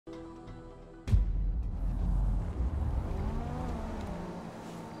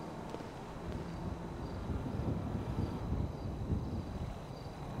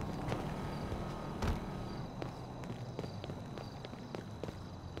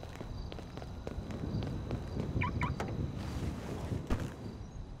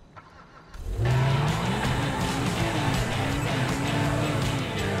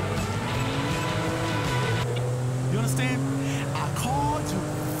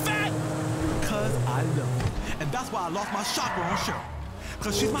That's why I lost my chakra on Cheryl.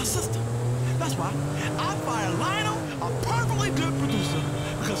 Because she's my sister. That's why I fired Lionel, a perfectly good producer,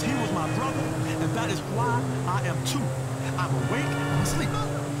 because he was my brother, and that is why I am too. I'm awake, I'm asleep.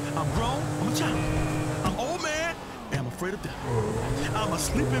 I'm grown, I'm a child. I'm old man, and I'm afraid of death. I'm a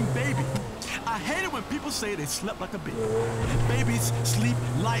sleeping baby. I hate it when people say they slept like a baby. Babies sleep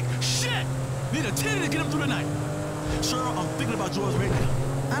like shit. Need a titty to get them through the night. Cheryl, I'm thinking about yours right now.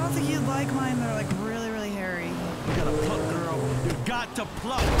 I don't think you'd like mine. They're like really, really hairy. You gotta pluck, girl. You got to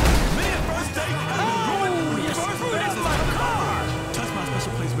pluck. Many a first date has been ruined when your first base is my car. Touch my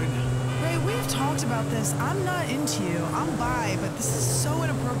special place right now. Ray, we've talked about this. I'm not into you. I'm bi, but this is so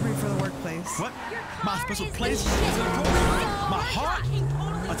inappropriate for the workplace. What? My special place is inappropriate? My heart?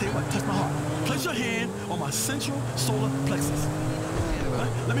 I'll tell you what, touch my heart. Place your hand on my central solar plexus.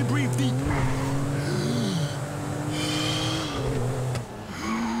 Let me breathe deep.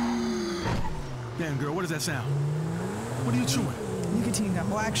 Damn, girl, what does that sound? What are you chewing? Nicotine gum.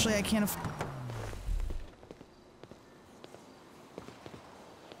 Well, actually, I can't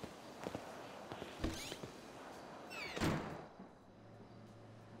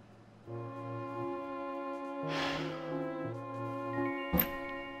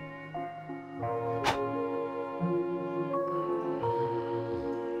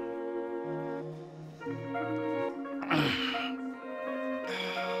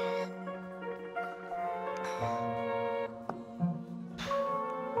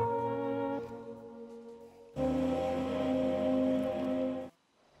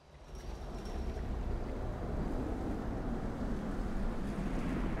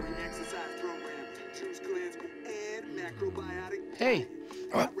Hey.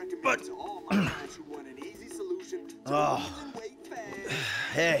 But... Oh.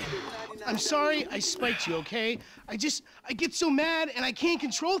 Hey. I'm sorry I spiked you, okay? I get so mad and I can't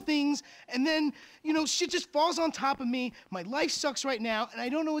control things, and then, you know, shit just falls on top of me. My life sucks right now, and I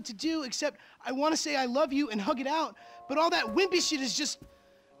don't know what to do except I want to say I love you and hug it out, but all that wimpy shit is just,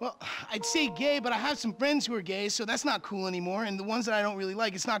 well, I'd say gay, but I have some friends who are gay, so that's not cool anymore, and the ones that I don't really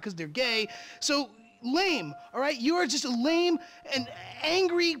like, it's not because they're gay, so... lame, all right? You are just a lame and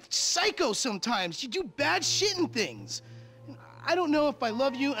angry psycho sometimes. You do bad shit and things. I don't know if I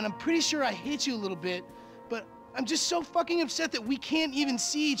love you, and I'm pretty sure I hate you a little bit, but I'm just so fucking upset that we can't even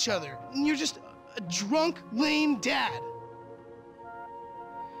see each other. And you're just a drunk, lame dad.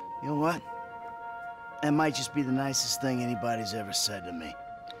 You know what? That might just be the nicest thing anybody's ever said to me.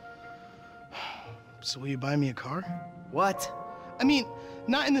 So will you buy me a car? What? I mean,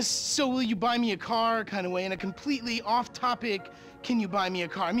 not in the so will you buy me a car kind of way, in a completely off-topic, can you buy me a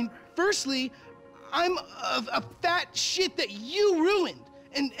car? I mean, firstly, I'm a fat shit that you ruined.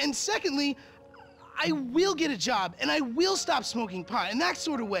 And secondly, I will get a job, and I will stop smoking pot in that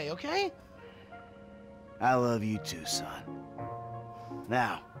sort of way, okay? I love you too, son.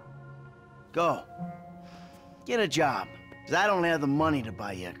 Now, go. Get a job, because I don't have the money to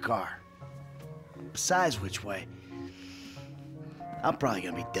buy you a car. Besides which way, I'm probably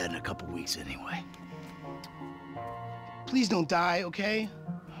gonna be dead in a couple weeks anyway. Please don't die, okay?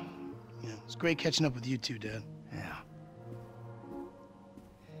 Yeah, it's great catching up with you two, Dad. Yeah.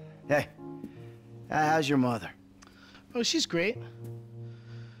 Hey, how's your mother? Oh, she's great.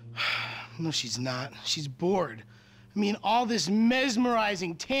 No, she's not. She's bored. I mean, all this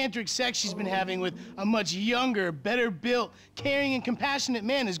mesmerizing tantric sex she's been having with a much younger, better built, caring and compassionate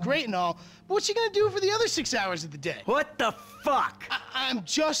man is great and all, but what's she gonna do for the other 6 hours of the day? What the fuck? I'm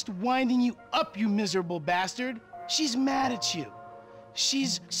just winding you up, you miserable bastard. She's mad at you.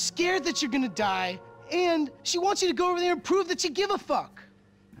 She's scared that you're gonna die, and she wants you to go over there and prove that you give a fuck.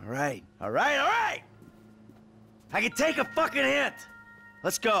 All right. I can take a fucking hint.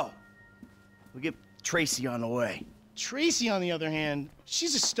 Let's go. We'll get Tracy on the way. Tracy, on the other hand,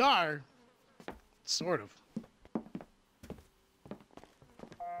 she's a star. Sort of.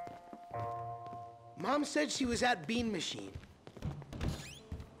 Mom said she was at Bean Machine.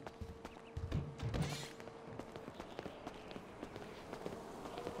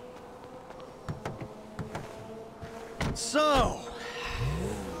 So,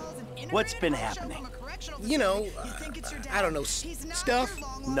 what's been happening? You know, I don't know, stuff?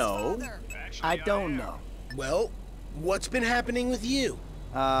 No, I don't know. Well, what's been happening with you?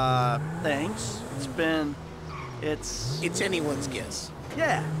 Thanks. It's anyone's guess.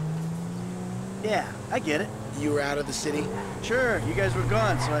 Yeah, I get it. You were out of the city? Sure, you guys were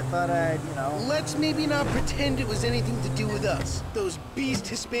gone, so I thought I'd, you know... Let's maybe not pretend it was anything to do with us. Those beast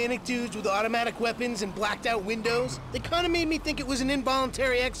Hispanic dudes with automatic weapons and blacked out windows, they kind of made me think it was an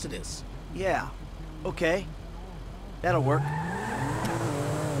involuntary exodus. Yeah, okay. That'll work.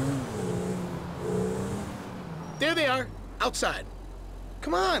 there they are, outside.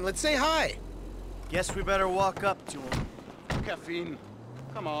 Come on, let's say hi. Guess we better walk up to him. Caffeine,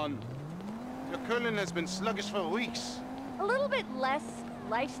 come on. Your Cullen has been sluggish for weeks. A little bit less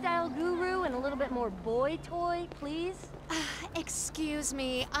lifestyle guru and a little bit more boy toy, please. Excuse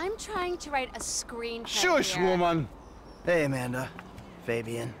me, I'm trying to write a screenplay Shush, here. woman. Hey, Amanda.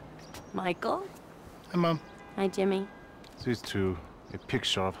 Fabian. Michael? Hi, Mom. Hi, Jimmy. These two, a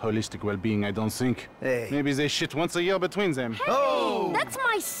picture of holistic well-being, I don't think. Hey. Maybe they shit once a year between them. Oh! That's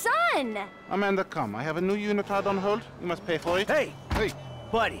my son! Amanda, come. I have a new unitard on hold. You must pay for it. Hey! Hey!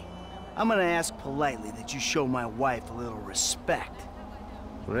 Buddy, I'm gonna ask politely that you show my wife a little respect.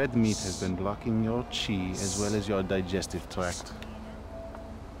 Red meat has been blocking your chi as well as your digestive tract.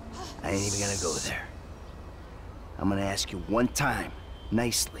 I ain't even gonna go there. I'm gonna ask you one time,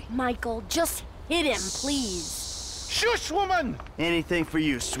 nicely. Michael, just hit him, please. Shush, woman! Anything for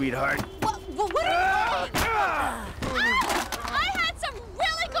you, sweetheart. What are you doing? I had some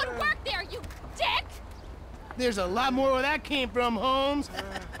really good work there, you dick! There's a lot more where that came from, Holmes.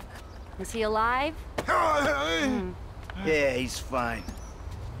 Is he alive? Yeah, he's fine.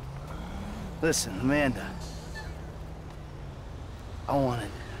 Listen, Amanda. I've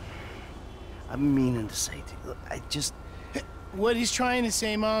been meaning to say to you, look, What he's trying to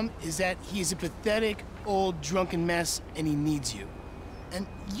say, Mom, is that he's a pathetic, old, drunken mess, and he needs you. And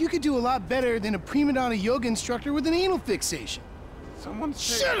you could do a lot better than a prima donna yoga instructor with an anal fixation. Someone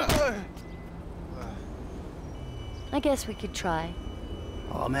say... Shut up! I guess we could try.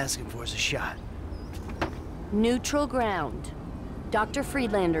 all I'm asking for is a shot. Neutral ground. Dr.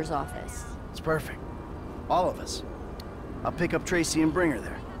 Friedlander's office. It's perfect. All of us. I'll pick up Tracy and bring her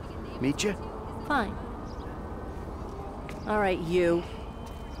there. Meet you? Fine. All right, you.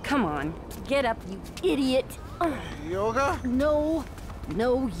 Come on. Get up, you idiot. Yoga? No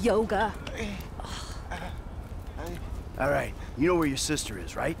yoga. All right. You know where your sister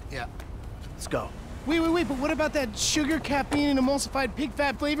is, right? Yeah. Let's go. Wait, but what about that sugar, caffeine, and emulsified pig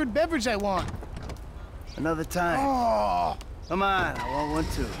fat flavored beverage I want? Another time. Oh! Come on, I want one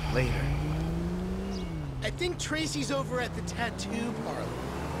too. Later. I think Tracy's over at the tattoo parlor.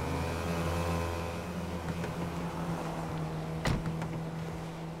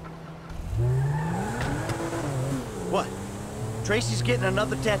 What? Tracy's getting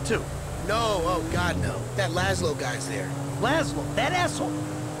another tattoo. No, oh God, no. That Laszlo guy's there. Laszlo, that asshole.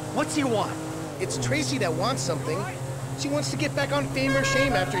 What's he want? It's Tracy that wants something. She wants to get back on Fame or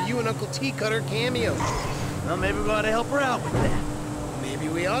Shame after you and Uncle T cut her cameo. Well, maybe we ought to help her out with that. Maybe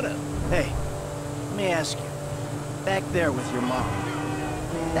we oughta. Hey, let me ask you. Back there with your mom.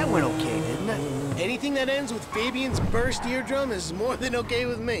 That went okay, didn't it? Anything that ends with Fabian's burst eardrum is more than okay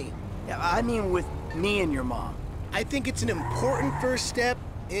with me. Yeah, I mean with me and your mom. I think it's an important first step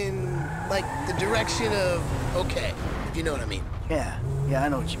in, like, the direction of okay, if you know what I mean. Yeah, I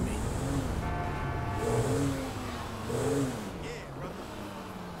know what you mean.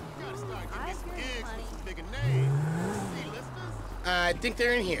 I think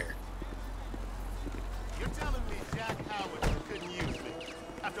they're in here. You're telling me Jack Howard couldn't use me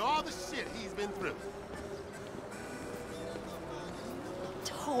after all the shit he's been through?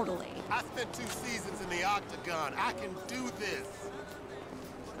 Totally. I spent 2 seasons in the Octagon. I can do this.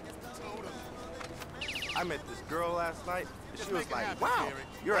 Totally. I met this girl last night, and Just she was make it like, happen, wow, Jerry.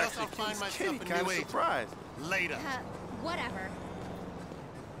 you're Or else actually I'll find King's myself kitty, a kind new of agent. surprised. Later. Whatever.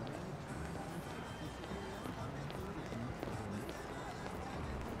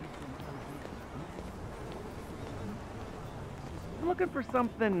 I'm looking for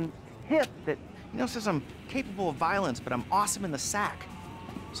something hip that, says I'm capable of violence, but I'm awesome in the sack.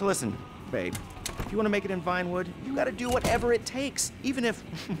 So listen, babe, if you want to make it in Vinewood, you gotta do whatever it takes, even if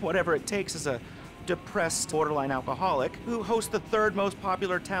whatever it takes is a depressed, borderline alcoholic who hosts the 3rd most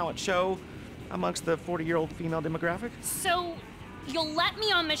popular talent show amongst the 40-year-old female demographic. So, you'll let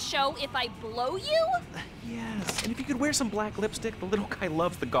me on the show if I blow you? Yes, and if you could wear some black lipstick, the little guy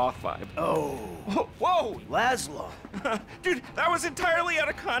loves the goth vibe. Oh. Whoa! Laszlo. Dude, that was entirely out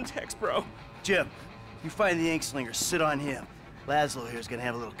of context, bro. Jim, you find the ink slinger, sit on him. Laszlo here's gonna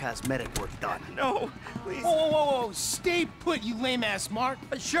have a little cosmetic work done. No, please. Whoa. Stay put, you lame-ass Mark.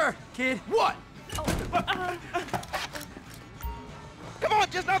 Sure, kid. What? Come on,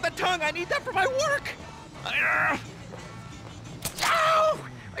 just not the tongue. I need that for my work. Ow!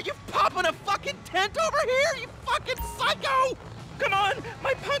 Are you popping a fucking tent over here, you fucking psycho? Come on,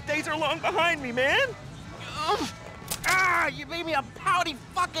 my punk days are long behind me, man. You made me a pouty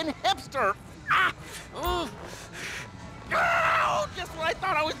fucking hipster. Ow! Just when I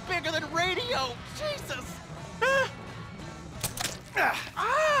thought I was bigger than radio. Jesus.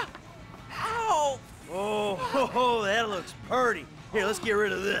 Ow! Oh, Oh, that looks pretty. Here, let's get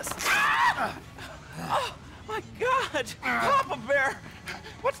rid of this. Oh, my God! Papa Bear!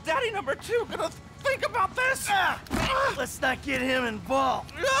 What's Daddy number 2 gonna think about this? Let's not get him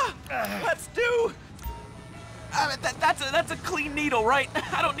involved. Let's do... that's a clean needle, right?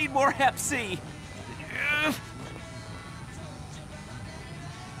 I don't need more Hep C.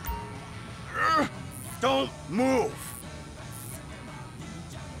 Don't move.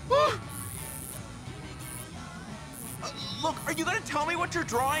 Look, are you gonna tell me what you're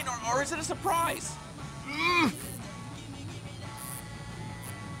drawing, or is it a surprise?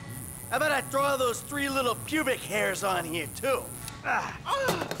 How about I draw those 3 little pubic hairs on here, too?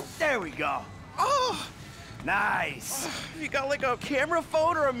 There we go. Oh, Nice. you got like a camera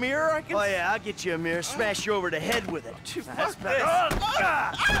phone or a mirror I can... Oh, yeah, I'll get you a mirror. Smash you over the head with it. Fuck better.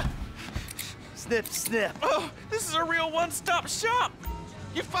 this. Snip, snip. Oh, this is a real one-stop shop.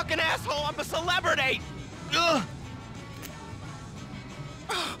 You fucking asshole, I'm a celebrity. Ugh.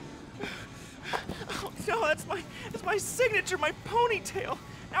 Oh, no, that's my signature, my ponytail.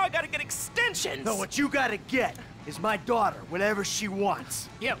 Now I gotta get extensions. No, what you gotta get is my daughter whenever she wants.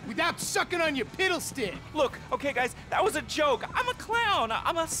 Yeah, without sucking on your piddle stick. Look, okay, guys, that was a joke. I'm a clown.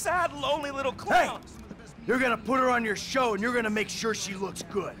 I'm a sad, lonely little clown. Hey, you're gonna put her on your show and you're gonna make sure she looks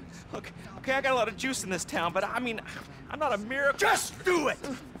good. Look, okay, I got a lot of juice in this town, but I mean, I'm not a miracle. Just do it!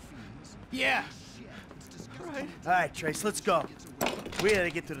 Yeah. Right. All right, Trace, let's go. We gotta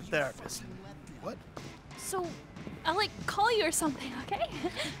get to the therapist. What? So, I'll like call you or something, okay?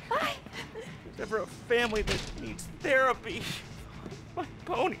 Bye. There's ever a family that needs therapy. My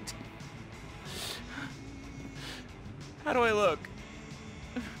ponytail. How do I look?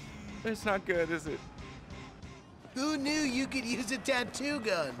 It's not good, is it? Who knew you could use a tattoo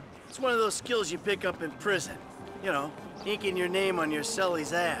gun? It's one of those skills you pick up in prison. You know, inking your name on your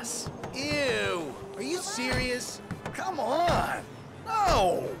cellie's ass. Ew. Are you serious? Come on.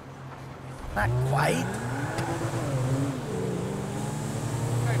 No. Not quite.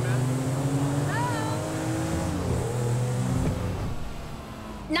 Hey, man.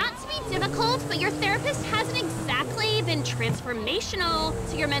 Not to be difficult, but your therapist hasn't exactly been transformational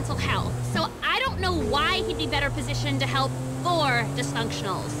to your mental health. So I don't know why he'd be better positioned to help 4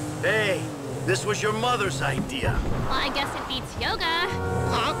 dysfunctionals. Hey, this was your mother's idea. Well, I guess it beats yoga.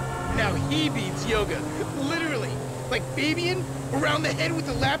 Huh? Now he beats yoga. Literally. Like babying around the head with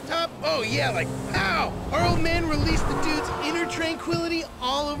the laptop? Oh yeah, like pow! Our old man released the dude's inner tranquility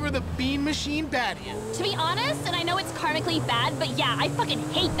all over the bean machine patio. To be honest, and I know it's karmically bad, but yeah, I fucking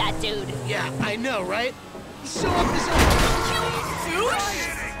hate that dude. Yeah, I know, right? He's so up his own...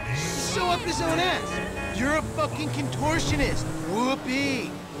 He's so up his own ass. You're a fucking contortionist.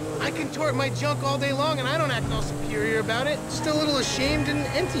 Whoopee. I contort my junk all day long and I don't act all superior about it. Just a little ashamed and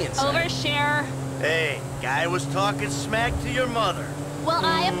empty inside. Overshare. Hey, guy was talking smack to your mother. Well,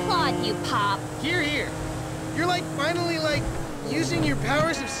 I applaud you, Pop. Here, here. You're like finally like using your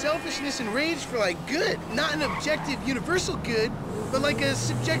powers of selfishness and rage for like good. Not an objective universal good, but like a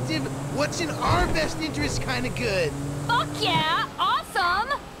subjective what's in our best interest kind of good. Fuck yeah,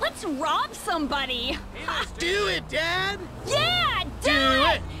 awesome. Let's rob somebody. Do it, Dad. Yeah, do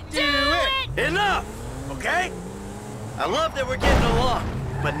it. Do it. Enough, okay? I love that we're getting along,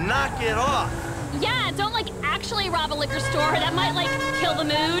 but knock it off. Yeah, don't like actually rob a liquor store. That might like kill the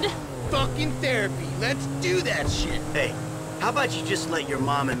mood. Fucking therapy. Let's do that shit. Hey, how about you just let your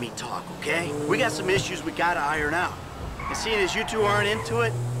mom and me talk, okay? We got some issues we gotta iron out. And seeing as you two aren't into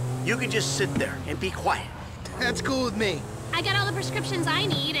it, you can just sit there and be quiet. That's cool with me. I got all the prescriptions I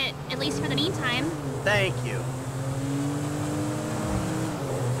need, at least for the meantime. Thank you.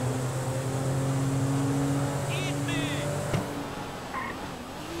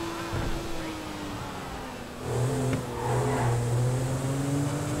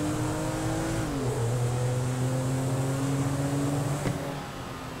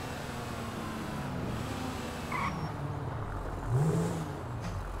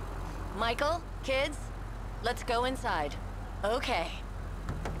 Michael, kids, let's go inside. Okay.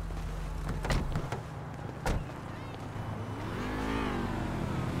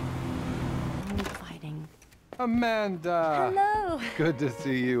 Fighting. Amanda! Hello! Good to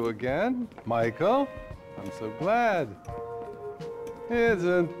see you again. Michael, I'm so glad.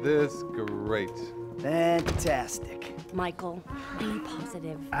 Isn't this great? Fantastic. Michael, be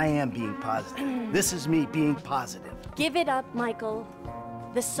positive. I am being positive. This is me being positive. Give it up, Michael.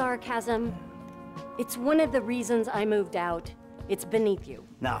 The sarcasm, it's one of the reasons I moved out. It's beneath you.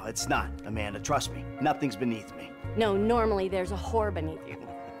 No, it's not, Amanda. Trust me. Nothing's beneath me. No, normally there's a whore beneath you.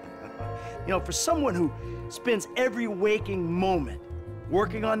 You know, for someone who spends every waking moment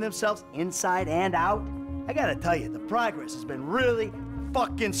working on themselves inside and out, I gotta tell you, the progress has been really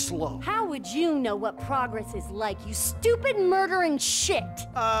fucking slow. How would you know what progress is like, you stupid murdering shit?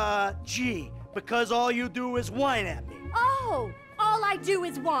 Gee, because all you do is whine at me. Oh, all I do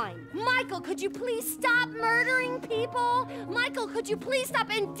is whine. Michael, could you please stop murdering people? Michael, could you please stop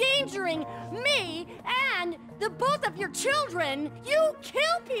endangering me and the both of your children? You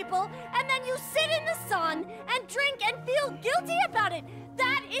kill people, and then you sit in the sun and drink and feel guilty about it.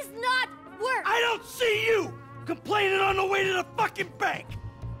 That is not work. I don't see you complaining on the way to the fucking bank.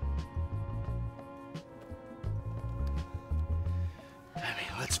 I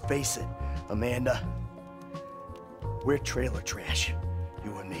mean, let's face it, Amanda. We're trailer trash,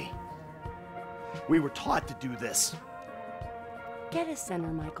 you and me. We were taught to do this. Get a center,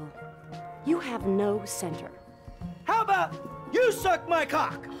 Michael. You have no center. How about you suck my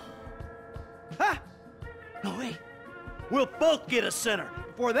cock? Huh? No, wait. We'll both get a center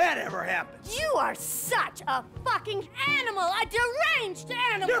before that ever happens. You are such a fucking animal, a deranged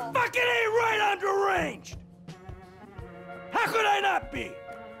animal. You're fucking ain't right, I'm deranged. How could I not be?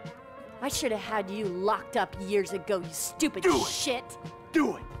 I should have had you locked up years ago, you stupid shit.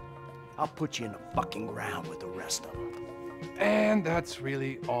 Do it. I'll put you in the fucking ground with the rest of them. And that's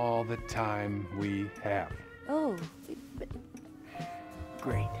really all the time we have. Oh, but...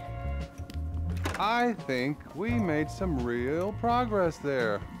 Great. I think we made some real progress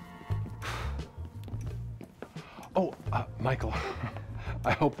there. Oh, Michael,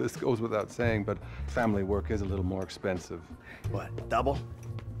 I hope this goes without saying, but family work is a little more expensive. What, double?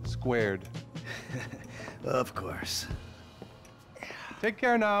 Squared. Of course. Take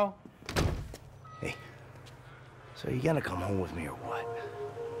care now. Hey, so you gonna come home with me or what?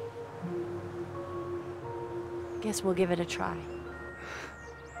 Guess we'll give it a try.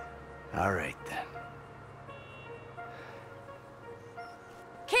 All right, then.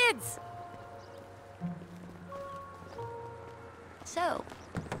 Kids! So,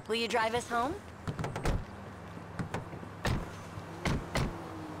 will you drive us home?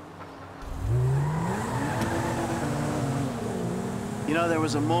 You know, there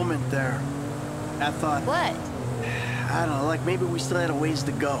was a moment there. I thought... What? I don't know, like maybe we still had a ways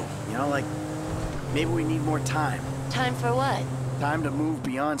to go. You know, like maybe we need more time. Time for what? Time to move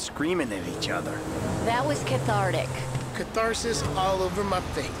beyond screaming at each other. That was cathartic. Catharsis all over my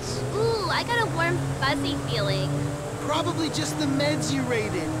face. Ooh, I got a warm, fuzzy feeling. Probably just the meds you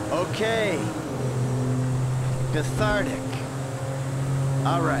raided. Okay. Cathartic.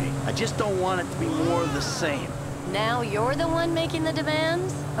 All right, I just don't want it to be more of the same. Now you're the one making the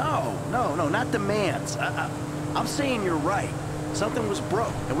demands? No, not demands. I'm saying you're right. Something was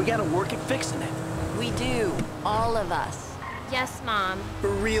broke, and we gotta work at fixing it. We do, all of us. Yes, Mom. For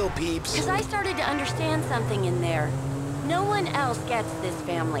real, peeps. Because I started to understand something in there. No one else gets this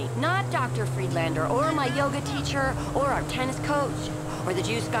family. Not Dr. Friedlander, or my yoga teacher, or our tennis coach, or the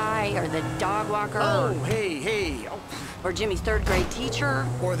juice guy, or the dog walker. Oh, hey. Oh. Or Jimmy's third grade teacher.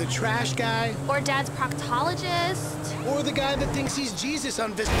 Or the trash guy. Or Dad's proctologist. Or the guy that thinks he's Jesus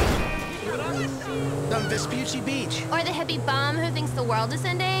on Vespucci Beach. Or the hippie bum who thinks the world is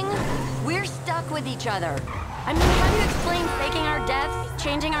ending. We're stuck with each other. I mean, how do you explain faking our deaths,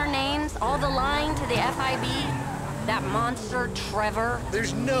 changing our names, all the lying to the FIB? That monster, Trevor?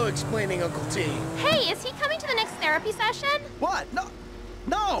 There's no explaining Uncle T. Hey, is he coming to the next therapy session? What?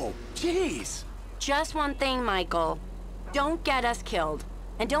 No! Jeez! Just one thing, Michael. Don't get us killed.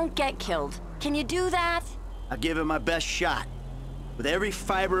 And don't get killed. Can you do that? I'll give it my best shot. With every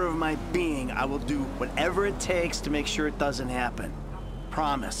fiber of my being, I will do whatever it takes to make sure it doesn't happen.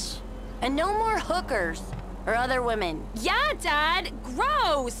 Promise. And no more hookers. Or other women. Yeah, Dad.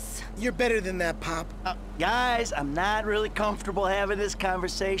 Gross. You're better than that, Pop. Guys, I'm not really comfortable having this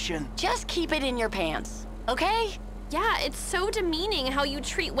conversation. Just keep it in your pants, okay? Yeah, it's so demeaning how you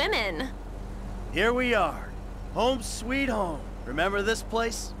treat women. Here we are. Home sweet home. Remember this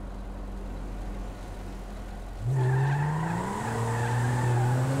place?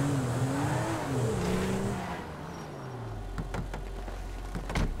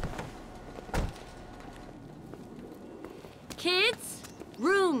 Kids,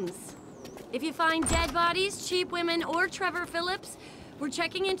 rooms. If you find dead bodies, cheap women, or Trevor Phillips, we're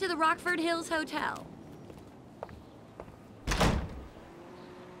checking into the Rockford Hills Hotel.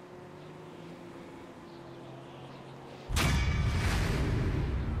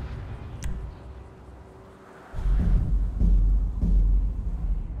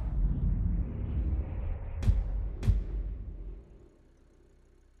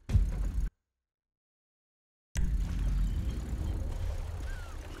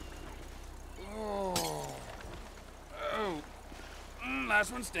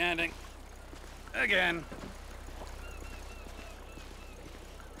 Last one standing. Again.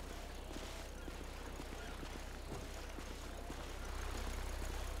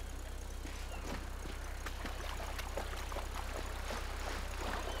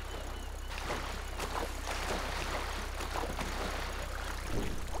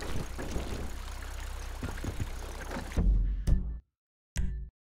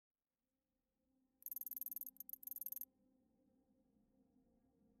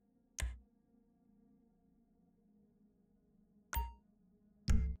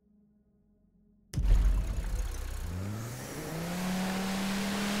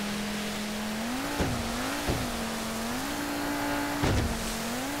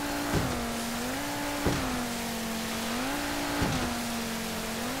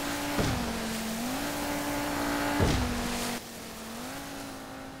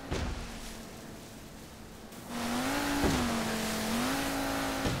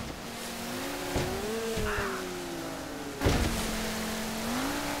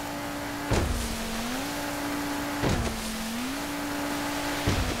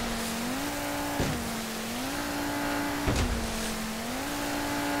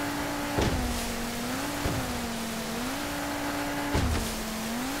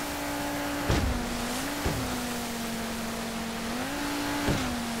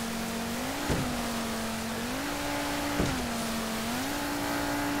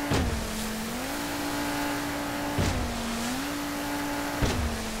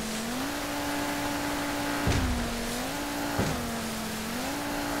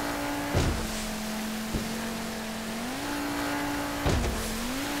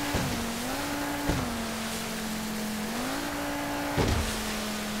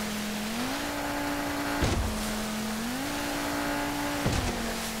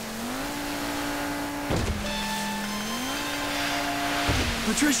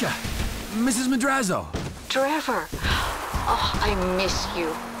 Patricia! Mrs. Madrazo! Trevor! Oh, I miss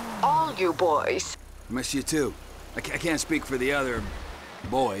you. All you boys. Miss you too. I can't speak for the other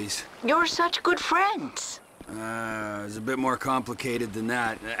boys. You're such good friends. It's a bit more complicated than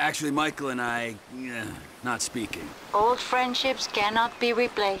that. Actually, Michael and I, not speaking. Old friendships cannot be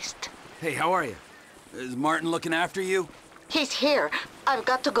replaced. Hey, how are you? Is Martin looking after you? He's here. I've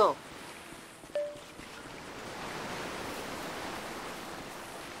got to go.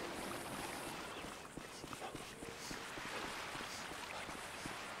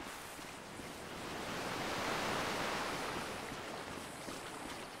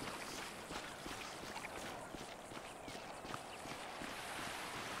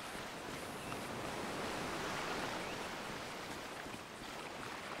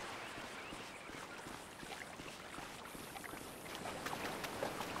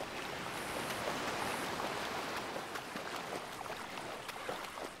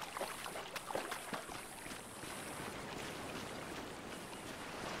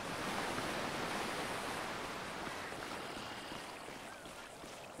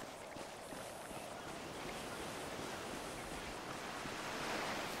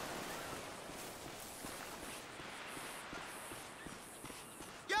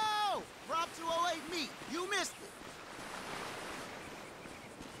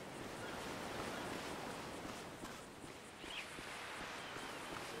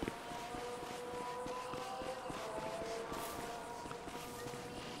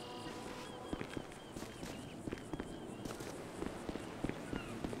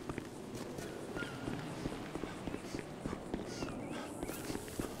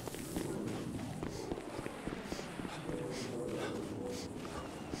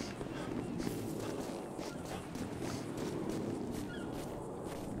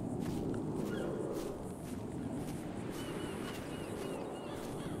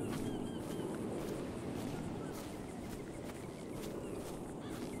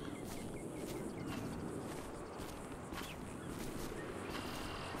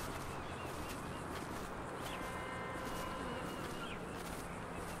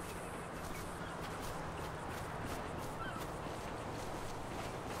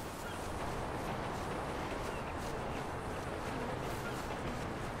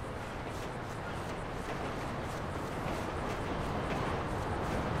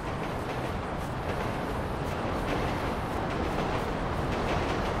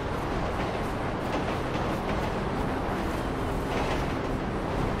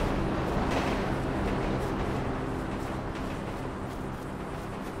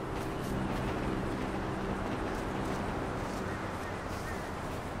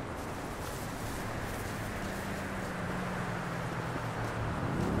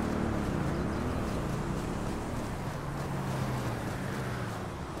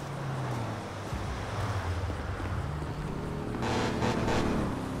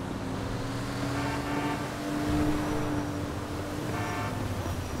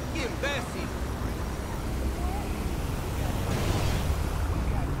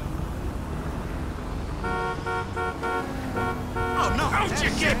 what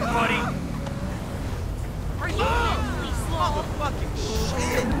you're getting, buddy. Are you mentally slow? Motherfucking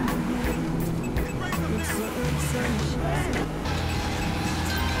shit!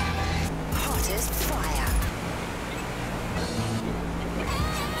 Hot as fire.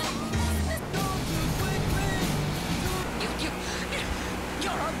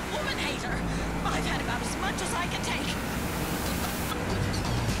 You're a woman hater. I've had about as much as I can take.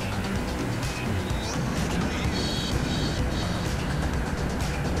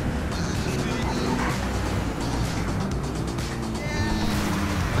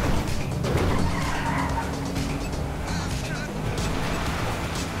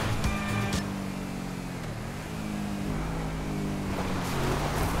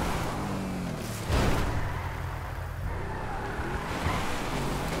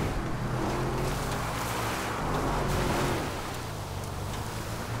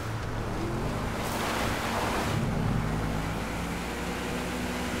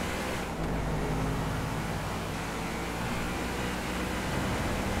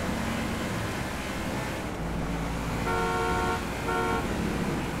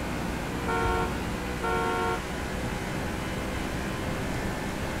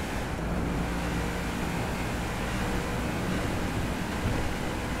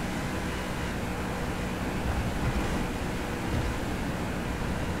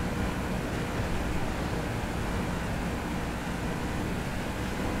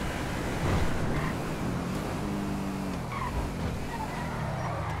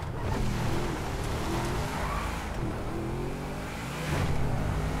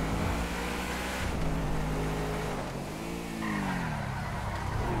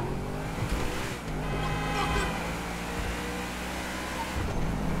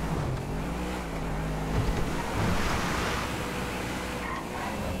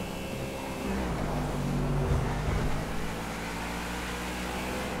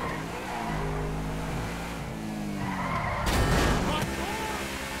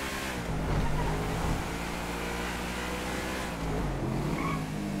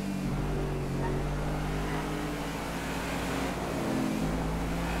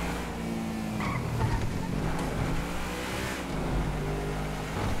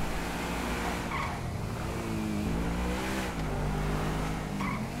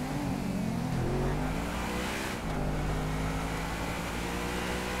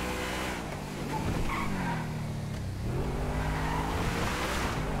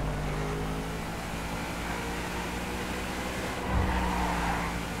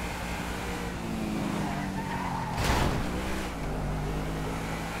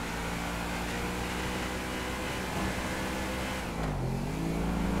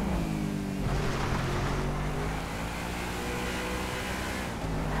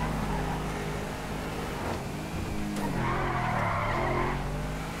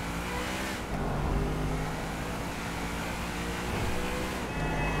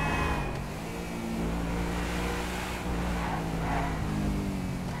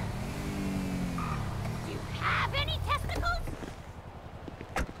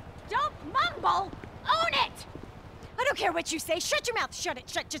 care what you say. Shut your mouth. Shut it.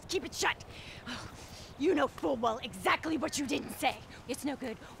 Shut. Just keep it shut. Oh, you know full well exactly what you didn't say. It's no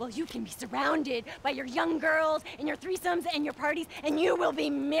good. Well, you can be surrounded by your young girls and your threesomes and your parties, and you will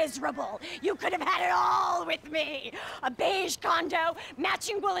be miserable. You could have had it all with me. A beige condo,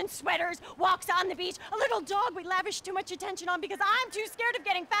 matching woolen sweaters, walks on the beach, a little dog we lavish too much attention on because I'm too scared of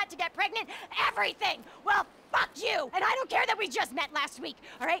getting fat to get pregnant. Everything. Well, fuck you. And I don't care that we just met last week,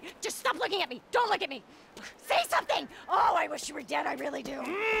 all right? Just stop looking at me. Don't look at me. Say something. Oh, I wish you were dead. I really do.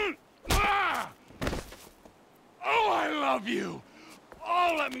 Oh, I love you.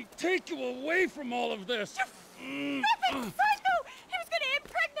 Oh, let me take you away from all of this. You flippin' psycho! He was gonna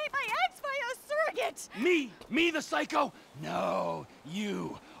impregnate my ex by a surrogate! Me? Me, the psycho? No,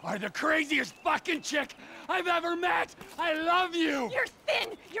 you are the craziest fucking chick I've ever met. I love you. You're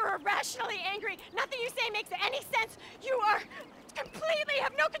thin. You're irrationally angry. Nothing you say makes any sense. You are completely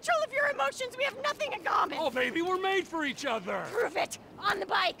have no control of your emotions. We have nothing in common. Oh, baby, we're made for each other. Prove it. On the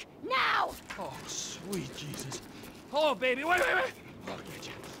bike. Now. Oh, sweet Jesus. Oh, baby, wait. I'll get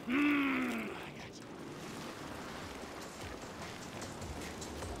you. I got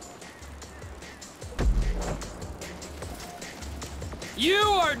you. You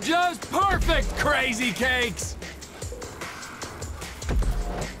are just perfect, Crazy Cakes!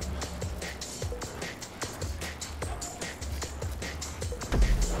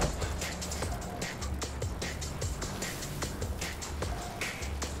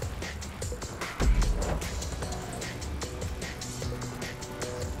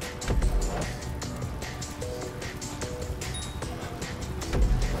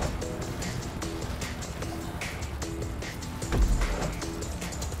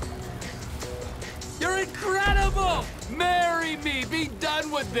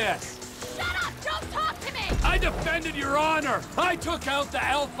 this. Shut up! Don't talk to me! I defended your honor. I took out the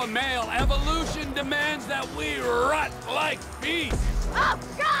alpha male. Evolution demands that we rut like beasts. Oh,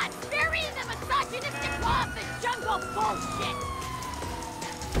 God! Spare me the misogynistic law of the jungle bullshit!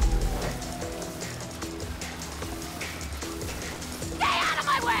 Stay out of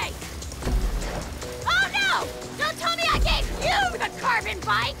my way! Oh, no! Don't tell me I gave you the carbon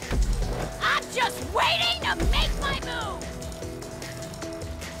bite! I'm just waiting to make my move!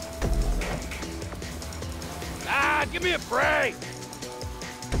 Ah, give me a break!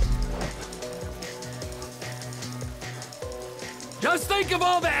 Just think of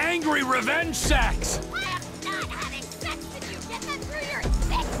all the angry revenge sex! I am not having sex with you! Get that through your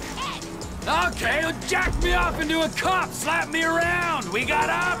thick head! Okay, well, jack me off into a cup, slap me around! We got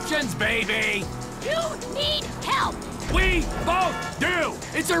options, baby! You need help! We both do!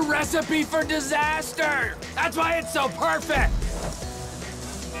 It's a recipe for disaster! That's why it's so perfect!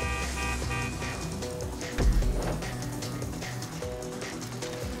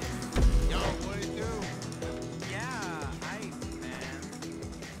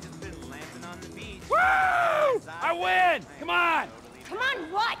 Woo! I win! Come on! Come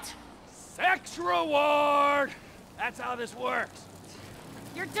on what? Sex reward! That's how this works.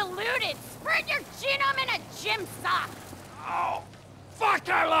 You're deluded! Spread your genome in a gym sock! Oh, fuck,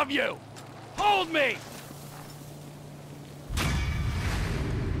 I love you! Hold me!